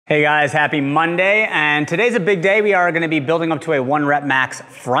Hey guys, happy Monday, and today's a big day. We are gonna be building up to a 1 rep max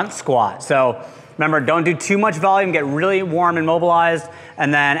front squat. So remember, don't do too much volume, get really warm and mobilized,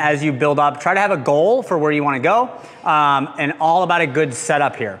 and then as you build up, try to have a goal for where you wanna go, and all about a good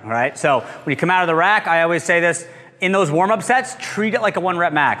setup here, all right? So when you come out of the rack, I always say this, in those warm-up sets, treat it like a 1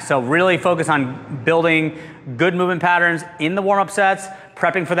 rep max. So really focus on building good movement patterns in the warm-up sets,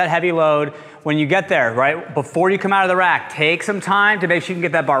 prepping for that heavy load. When you get there, right, before you come out of the rack, take some time to make sure you can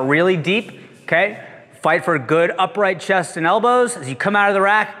get that bar really deep, okay? Fight for good upright chest and elbows. As you come out of the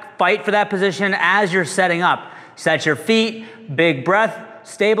rack, fight for that position as you're setting up. Set your feet, big breath,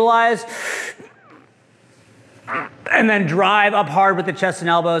 stabilize, and then drive up hard with the chest and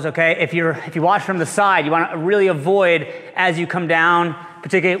elbows, okay? If you watch from the side, you wanna really avoid as you come down,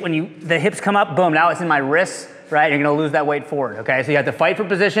 particularly when the hips come up, boom, now it's in my wrists, right? You're gonna lose that weight forward, okay? So you have to fight for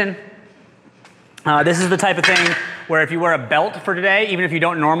position. This is the type of thing where if you wear a belt for today, even if you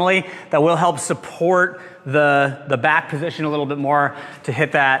don't normally, that will help support the back position a little bit more to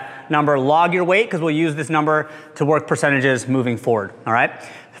hit that number. Log your weight, because we'll use this number to work percentages moving forward, all right?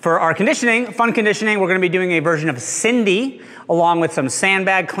 For our conditioning, fun conditioning, we're gonna be doing a version of Cindy along with some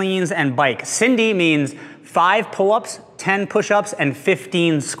sandbag cleans and bike. Cindy means 5 pull-ups, 10 push-ups, and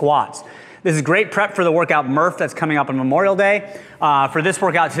 15 squats. This is great prep for the workout Murph that's coming up on Memorial Day. For this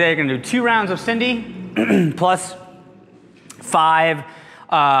workout today, you're gonna do 2 rounds of Cindy plus 5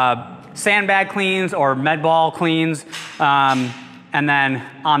 sandbag cleans or med ball cleans, and then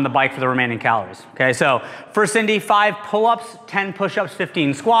on the bike for the remaining calories. Okay, so for Cindy, 5 pull-ups, 10 push-ups,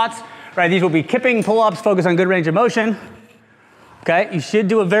 15 squats. Right, these will be kipping pull-ups, focus on good range of motion. Okay, you should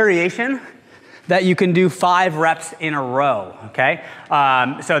do a variation that you can do 5 reps in a row, okay?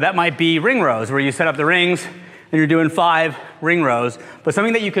 So that might be ring rows, where you set up the rings and you're doing 5 ring rows, but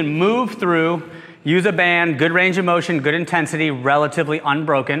something that you can move through, use a band, good range of motion, good intensity, relatively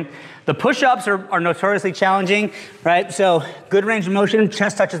unbroken. The push-ups are notoriously challenging, right? So good range of motion,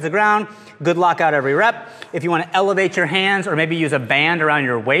 chest touches the ground, good lockout every rep. If you wanna elevate your hands or maybe use a band around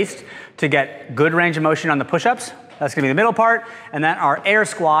your waist to get good range of motion on the push-ups, that's gonna be the middle part. And then our air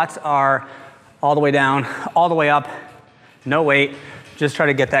squats are all the way down, all the way up, no weight. Just try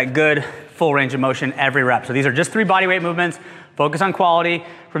to get that good full range of motion every rep. So these are just 3 body weight movements. Focus on quality.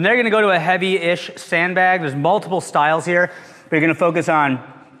 From there, you're gonna go to a heavy-ish sandbag. There's multiple styles here, but you're gonna focus on,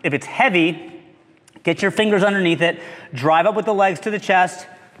 if it's heavy, get your fingers underneath it, drive up with the legs to the chest,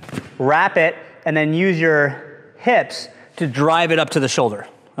 wrap it, and then use your hips to drive it up to the shoulder,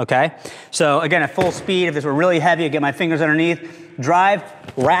 okay? So again, at full speed, if this were really heavy, I'd get my fingers underneath, drive,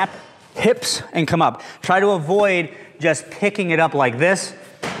 wrap, hips, and come up. Try to avoid just picking it up like this,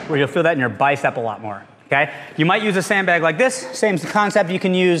 where you'll feel that in your bicep a lot more, okay? You might use a sandbag like this, same concept. You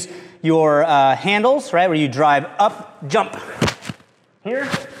can use your handles, right, where you drive up, jump here,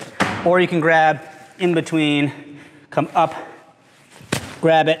 or you can grab in between, come up,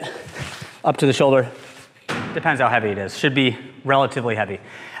 grab it, up to the shoulder. Depends how heavy it is. Should be relatively heavy.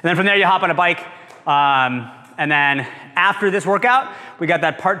 And then from there, you hop on a bike, and then after this workout, we got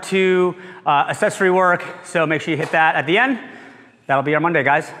that part 2 accessory work, so make sure you hit that at the end. That'll be our Monday,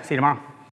 guys. See you tomorrow.